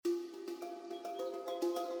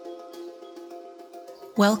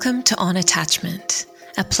Welcome to On Attachment,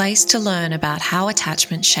 a place to learn about how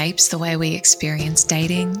attachment shapes the way we experience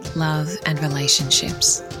dating, love, and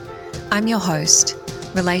relationships. I'm your host,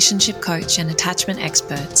 relationship coach and attachment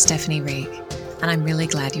expert Stephanie Rigg, and I'm really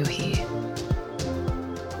glad you're here.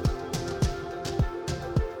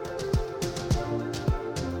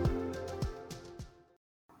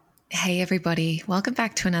 Hey everybody, welcome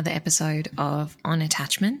back to another episode of On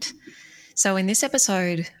Attachment. So in this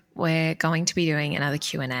episode, we're going to be doing another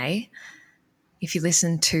Q&A. If you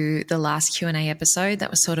listened to the last Q&A episode,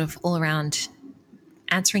 that was sort of all around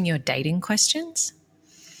answering your dating questions.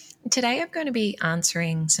 Today, I'm going to be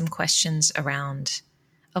answering some questions around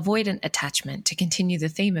avoidant attachment to continue the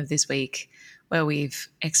theme of this week, where we've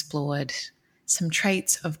explored some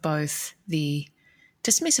traits of both the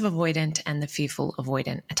dismissive avoidant and the fearful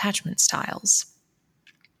avoidant attachment styles.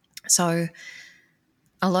 So,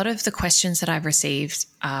 a lot of the questions that I've received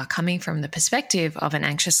are coming from the perspective of an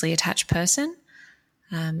anxiously attached person,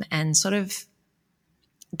 and sort of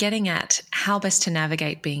getting at how best to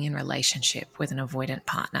navigate being in relationship with an avoidant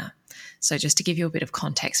partner. So just to give you a bit of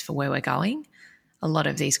context for where we're going, a lot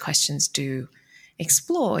of these questions do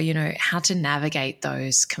explore, how to navigate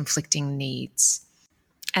those conflicting needs.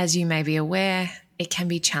 As you may be aware, it can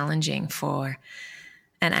be challenging for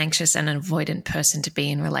an anxious and an avoidant person to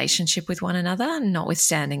be in relationship with one another,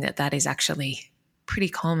 notwithstanding that is actually pretty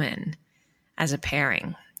common as a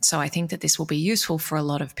pairing. So I think that this will be useful for a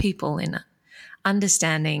lot of people in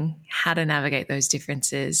understanding how to navigate those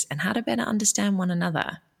differences and how to better understand one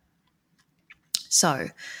another. So,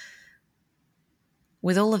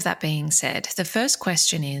 with all of that being said, the first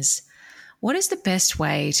question is, what is the best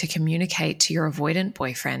way to communicate to your avoidant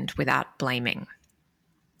boyfriend without blaming?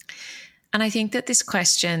 And I think that this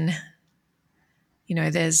question,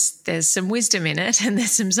 there's some wisdom in it and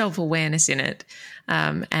there's some self-awareness in it.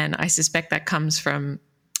 And I suspect that comes from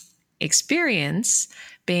experience,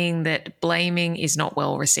 being that blaming is not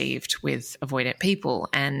well received with avoidant people.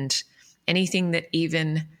 And anything that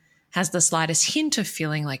even has the slightest hint of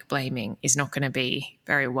feeling like blaming is not going to be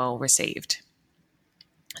very well received.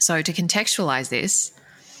 So to contextualize this,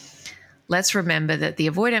 let's remember that the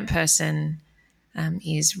avoidant person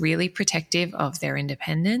is really protective of their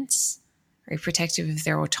independence, very protective of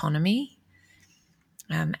their autonomy,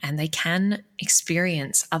 and they can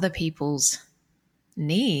experience other people's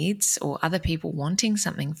needs or other people wanting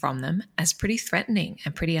something from them as pretty threatening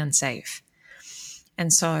and pretty unsafe.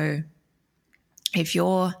 And so if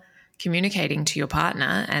you're communicating to your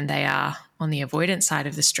partner and they are on the avoidant side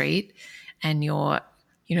of the street and you're,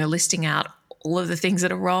 listing out all of the things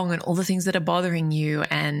that are wrong and all the things that are bothering you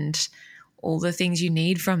and all the things you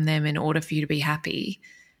need from them in order for you to be happy,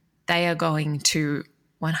 they are going to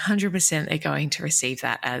 100%, they're going to receive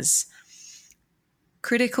that as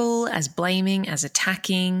critical, as blaming, as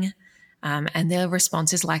attacking, and their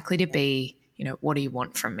response is likely to be, what do you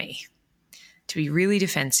want from me? To be really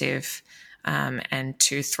defensive and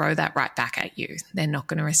to throw that right back at you. They're not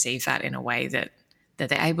going to receive that in a way that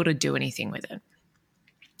they're able to do anything with it.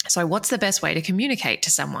 So what's the best way to communicate to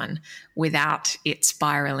someone without it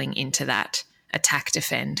spiraling into that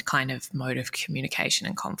attack-defend kind of mode of communication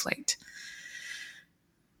and conflict?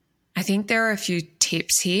 I think there are a few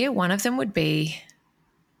tips here. One of them would be,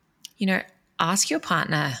 ask your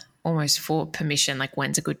partner almost for permission, like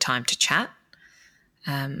when's a good time to chat.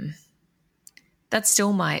 That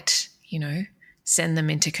still might, send them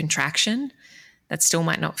into contraction. That still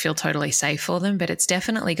might not feel totally safe for them, but it's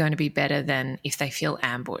definitely going to be better than if they feel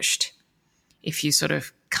ambushed. If you sort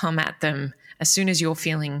of come at them as soon as you're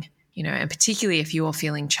feeling, and particularly if you're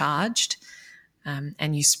feeling charged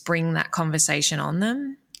and you spring that conversation on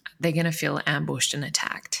them, they're going to feel ambushed and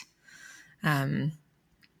attacked.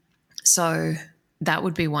 So that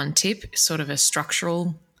would be one tip, sort of a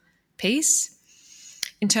structural piece.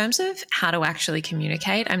 In terms of how to actually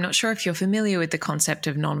communicate, I'm not sure if you're familiar with the concept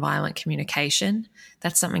of nonviolent communication.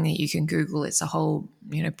 That's something that you can Google. It's a whole,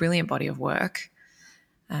 brilliant body of work.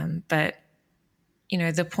 But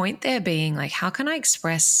the point there being like, how can I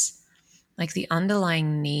express like the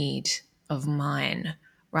underlying need of mine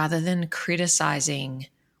rather than criticizing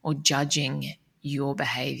or judging your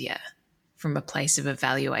behavior from a place of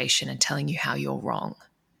evaluation and telling you how you're wrong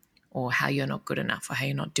or how you're not good enough or how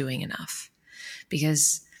you're not doing enough.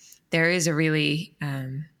 Because there is a really,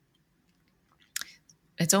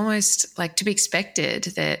 it's almost like to be expected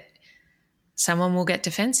that someone will get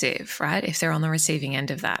defensive, right, if they're on the receiving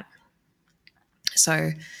end of that.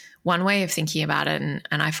 So one way of thinking about it, and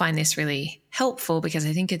I find this really helpful because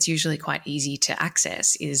I think it's usually quite easy to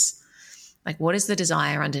access, is like, what is the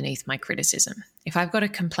desire underneath my criticism? If I've got a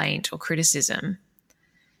complaint or criticism,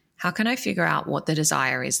 how can I figure out what the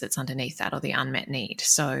desire is that's underneath that, or the unmet need?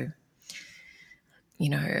 So,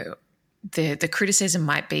 the criticism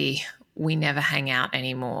might be, we never hang out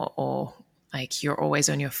anymore, or like, you're always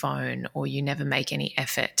on your phone, or you never make any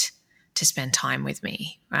effort to spend time with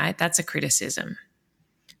me, right? That's a criticism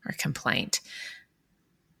or a complaint.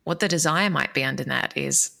 What the desire might be under that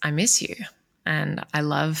is, I miss you and I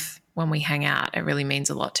love when we hang out. It really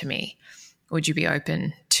means a lot to me. Would you be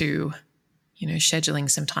open to, scheduling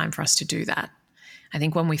some time for us to do that? I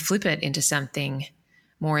think when we flip it into something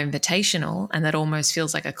more invitational, and that almost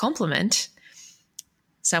feels like a compliment,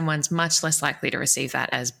 someone's much less likely to receive that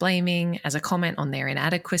as blaming, as a comment on their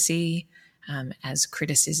inadequacy, as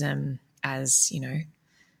criticism, as,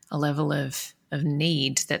 a level of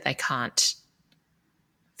need that they can't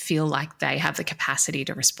feel like they have the capacity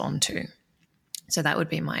to respond to. So that would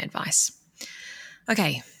be my advice.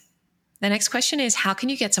 Okay. The next question is, how can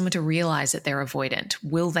you get someone to realize that they're avoidant?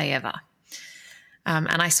 Will they ever?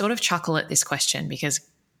 And I sort of chuckle at this question because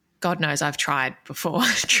God knows I've tried before.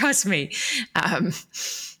 Trust me.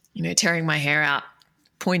 Tearing my hair out,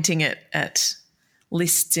 pointing it at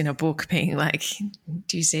lists in a book, being like,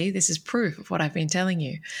 do you see? This is proof of what I've been telling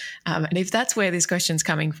you. And if that's where this question's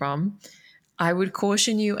coming from, I would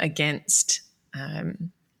caution you against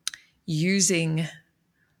using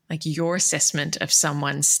like your assessment of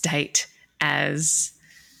someone's state as,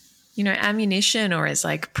 ammunition, or as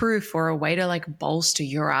like proof, or a way to like bolster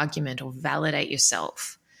your argument or validate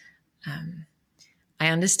yourself. I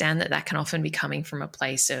understand that can often be coming from a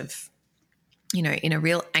place of, in a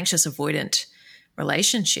real anxious avoidant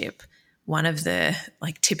relationship, one of the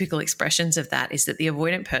like typical expressions of that is that the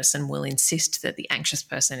avoidant person will insist that the anxious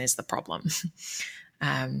person is the problem.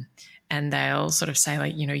 And they'll sort of say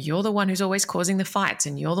like, you're the one who's always causing the fights,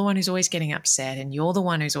 and you're the one who's always getting upset, and you're the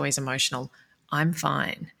one who's always emotional. I'm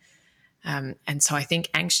fine. And so I think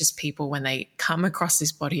anxious people, when they come across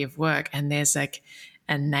this body of work and there's like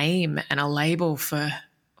a name and a label for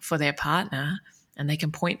their partner, and they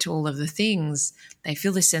can point to all of the things, they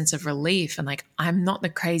feel this sense of relief and like, I'm not the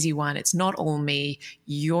crazy one. It's not all me.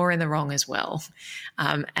 You're in the wrong as well.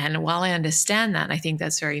 And while I understand that, I think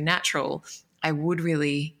that's very natural, I would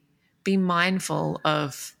really be mindful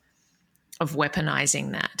of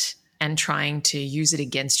weaponizing that and trying to use it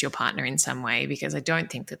against your partner in some way, because I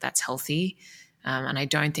don't think that that's healthy. And I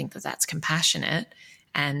don't think that that's compassionate.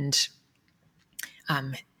 And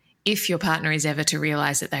if your partner is ever to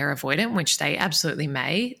realize that they're avoidant, which they absolutely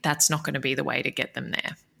may, that's not going to be the way to get them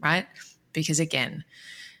there, right? Because again,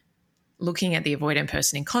 looking at the avoidant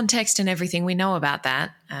person in context and everything we know about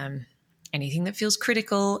that, anything that feels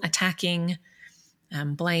critical, attacking,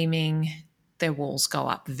 blaming, their walls go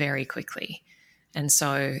up very quickly. And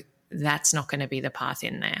so that's not going to be the path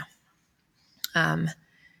in there. And,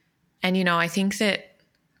 I think that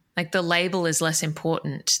like the label is less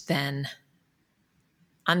important than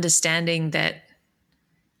understanding that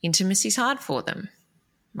intimacy is hard for them,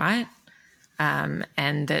 right?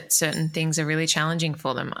 And that certain things are really challenging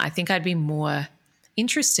for them. I think I'd be more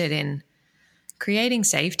interested in creating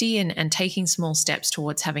safety and taking small steps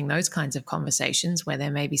towards having those kinds of conversations where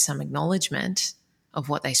there may be some acknowledgement of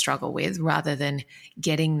what they struggle with, rather than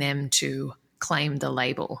getting them to claim the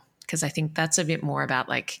label. Because I think that's a bit more about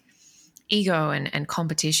like ego and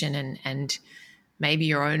competition and maybe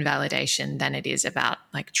your own validation than it is about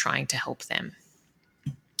like trying to help them.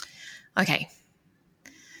 Okay.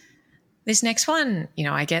 This next one,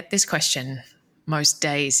 I get this question most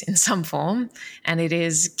days in some form, and it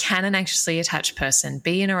is, can an anxiously attached person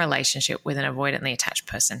be in a relationship with an avoidantly attached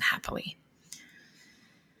person happily?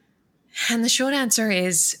 And the short answer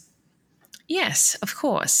is yes, of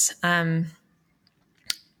course.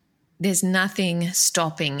 There's nothing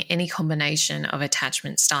stopping any combination of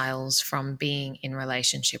attachment styles from being in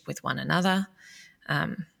relationship with one another.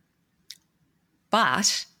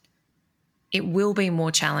 But it will be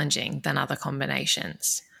more challenging than other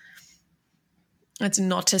combinations. It's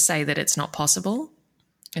not to say that it's not possible.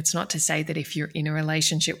 It's not to say that if you're in a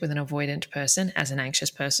relationship with an avoidant person as an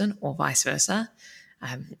anxious person, or vice versa,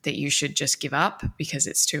 that you should just give up because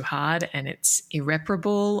it's too hard and it's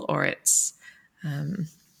irreparable, or it's,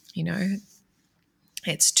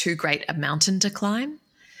 it's too great a mountain to climb.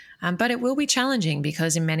 But it will be challenging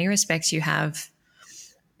because in many respects you have,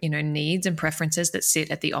 needs and preferences that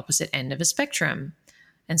sit at the opposite end of a spectrum.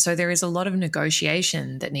 And so there is a lot of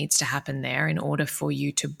negotiation that needs to happen there in order for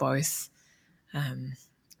you to both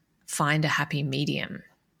find a happy medium.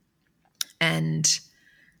 And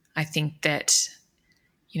I think that,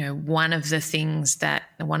 one of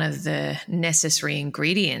the necessary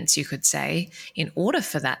ingredients, you could say, in order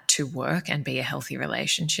for that to work and be a healthy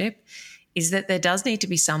relationship is that there does need to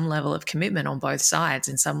be some level of commitment on both sides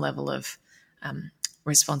and some level of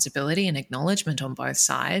responsibility and acknowledgement on both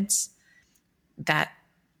sides that,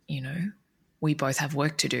 we both have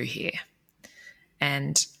work to do here.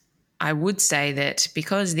 And I would say that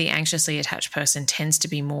because the anxiously attached person tends to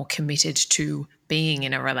be more committed to being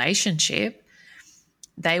in a relationship,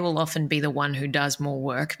 they will often be the one who does more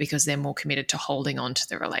work because they're more committed to holding on to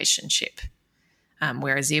the relationship.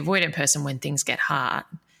 Whereas the avoidant person, when things get hard,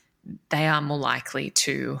 they are more likely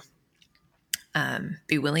to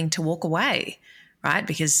be willing to walk away, right?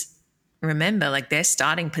 Because remember, like, their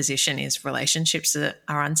starting position is relationships that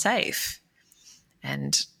are unsafe.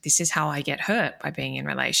 And this is how I get hurt by being in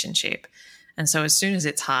relationship. And so as soon as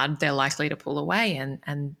it's hard, they're likely to pull away,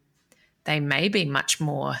 and they may be much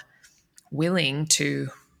more willing to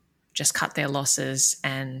just cut their losses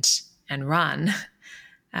and run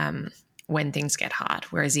when things get hard.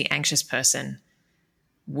 Whereas the anxious person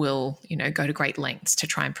will, go to great lengths to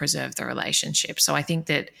try and preserve the relationship. So I think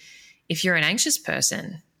that if you're an anxious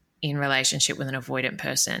person in relationship with an avoidant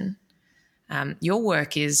person, your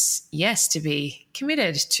work is, yes, to be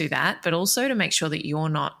committed to that, but also to make sure that you're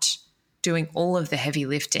not doing all of the heavy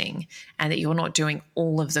lifting and that you're not doing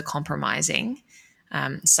all of the compromising,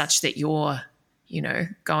 such that you're,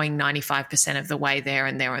 going 95% of the way there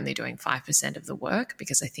and they're only doing 5% of the work,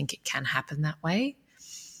 because I think it can happen that way.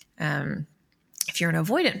 If you're an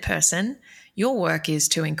avoidant person, your work is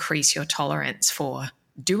to increase your tolerance for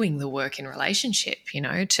doing the work in relationship,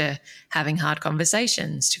 to having hard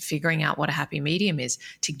conversations, to figuring out what a happy medium is,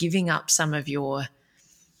 to giving up some of your,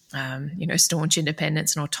 staunch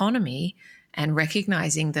independence and autonomy, and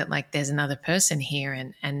recognizing that, like, there's another person here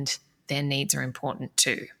and their needs are important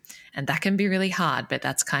too. And that can be really hard, but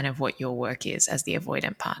that's kind of what your work is as the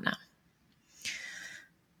avoidant partner.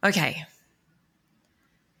 Okay.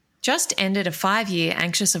 Just ended a 5-year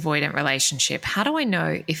anxious-avoidant relationship. How do I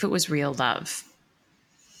know if it was real love?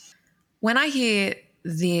 When I hear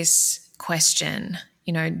this question,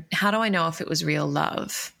 how do I know if it was real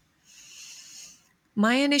love?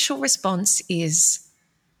 My initial response is,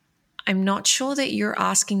 I'm not sure that you're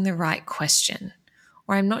asking the right question,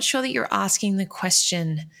 or I'm not sure that you're asking the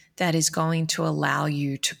question that is going to allow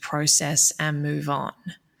you to process and move on.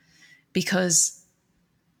 Because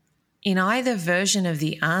in either version of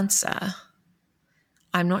the answer,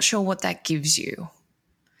 I'm not sure what that gives you.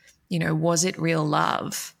 Was it real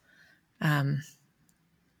love?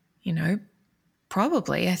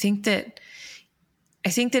 Probably. I think that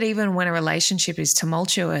even when a relationship is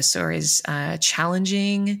tumultuous or is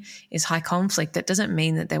challenging, is high conflict, that doesn't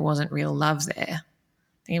mean that there wasn't real love there.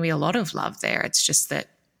 There can be a lot of love there. It's just that,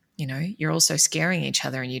 you're also scaring each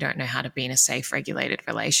other and you don't know how to be in a safe, regulated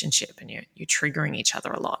relationship, and you're triggering each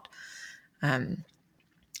other a lot.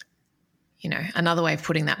 Another way of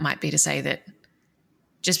putting that might be to say that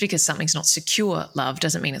just because something's not secure love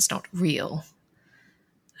doesn't mean it's not real.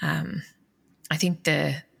 I think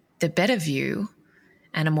the better view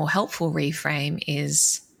and a more helpful reframe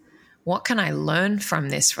is, what can I learn from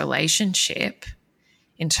this relationship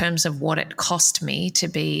in terms of what it cost me to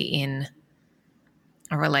be in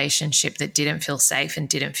a relationship that didn't feel safe and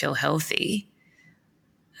didn't feel healthy?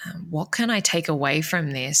 What can I take away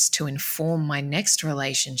from this to inform my next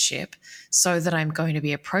relationship so that I'm going to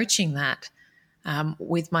be approaching that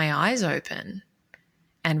with my eyes open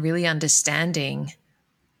and really understanding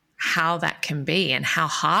how that can be and how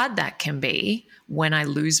hard that can be when I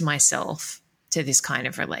lose myself to this kind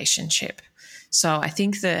of relationship. So I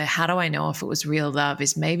think the how do I know if it was real love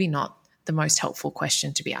is maybe not the most helpful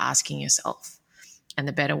question to be asking yourself. And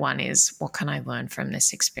the better one is, what can I learn from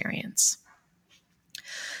this experience?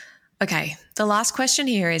 Okay, the last question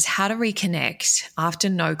here is how to reconnect after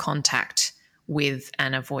no contact with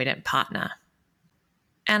an avoidant partner.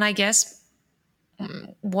 And I guess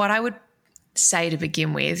what I would say to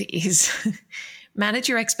begin with is manage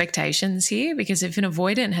your expectations here, because if an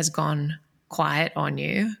avoidant has gone quiet on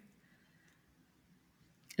you,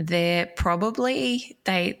 they've probably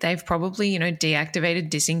deactivated,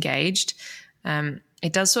 disengaged.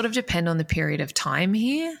 It does sort of depend on the period of time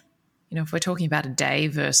here. If we're talking about a day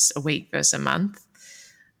versus a week versus a month.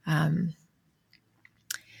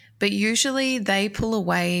 But usually they pull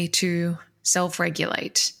away to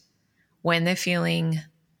self-regulate when they're feeling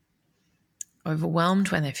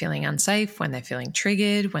overwhelmed, when they're feeling unsafe, when they're feeling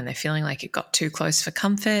triggered, when they're feeling like it got too close for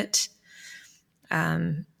comfort.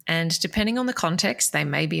 And depending on the context, they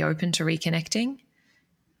may be open to reconnecting,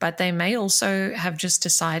 but they may also have just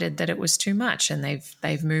decided that it was too much and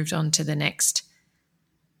they've moved on to the next,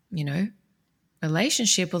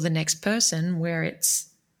 relationship or the next person where it's,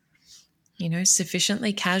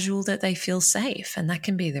 sufficiently casual that they feel safe, and that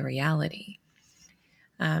can be the reality.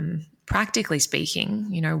 Practically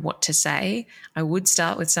speaking, what to say, I would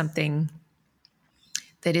start with something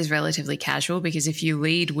that is relatively casual, because if you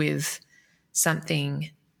lead with something,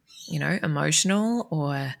 emotional,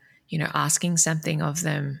 or, asking something of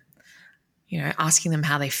them, asking them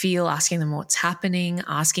how they feel, asking them what's happening,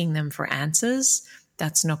 asking them for answers,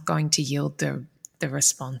 that's not going to yield the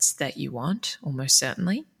response that you want, almost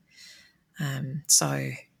certainly.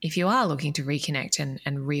 So if you are looking to reconnect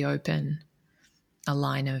and reopen a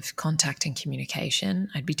line of contact and communication,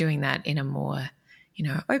 I'd be doing that in a more,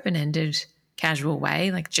 open-ended, casual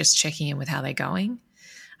way, like just checking in with how they're going.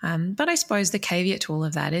 But I suppose the caveat to all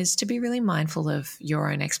of that is to be really mindful of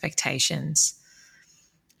your own expectations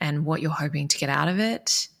and what you're hoping to get out of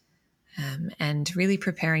it, and really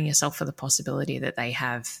preparing yourself for the possibility that they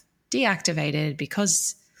have deactivated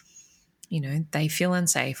because, they feel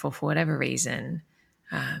unsafe or for whatever reason.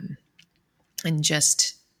 And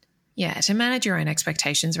just, to manage your own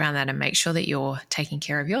expectations around that and make sure that you're taking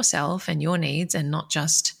care of yourself and your needs, and not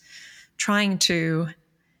just trying to,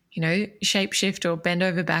 shape shift or bend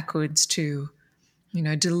over backwards to,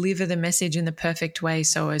 deliver the message in the perfect way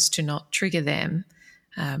so as to not trigger them,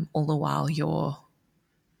 all the while you're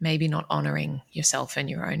maybe not honoring yourself and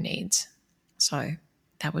your own needs. So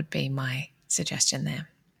that would be my suggestion there.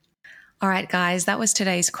 All right, guys, that was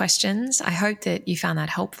today's questions. I hope that you found that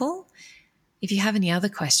helpful. If you have any other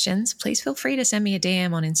questions, please feel free to send me a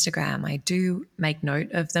DM on Instagram. I do make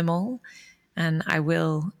note of them all, and I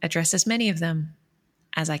will address as many of them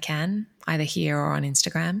as I can, either here or on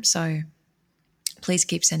Instagram. So please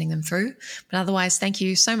keep sending them through. But otherwise, thank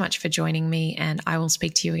you so much for joining me, and I will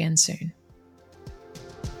speak to you again soon.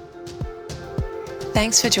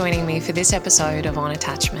 Thanks for joining me for this episode of On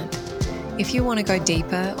Attachment. If you want to go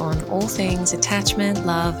deeper on all things attachment,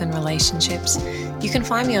 love, and relationships, you can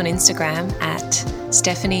find me on Instagram at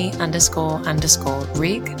Stephanie__rig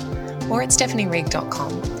or at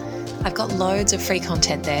stephanierig.com. I've got loads of free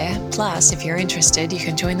content there. Plus, if you're interested, you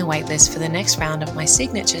can join the waitlist for the next round of my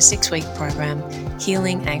signature 6-week program,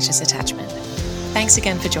 Healing Anxious Attachment. Thanks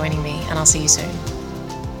again for joining me, and I'll see you soon.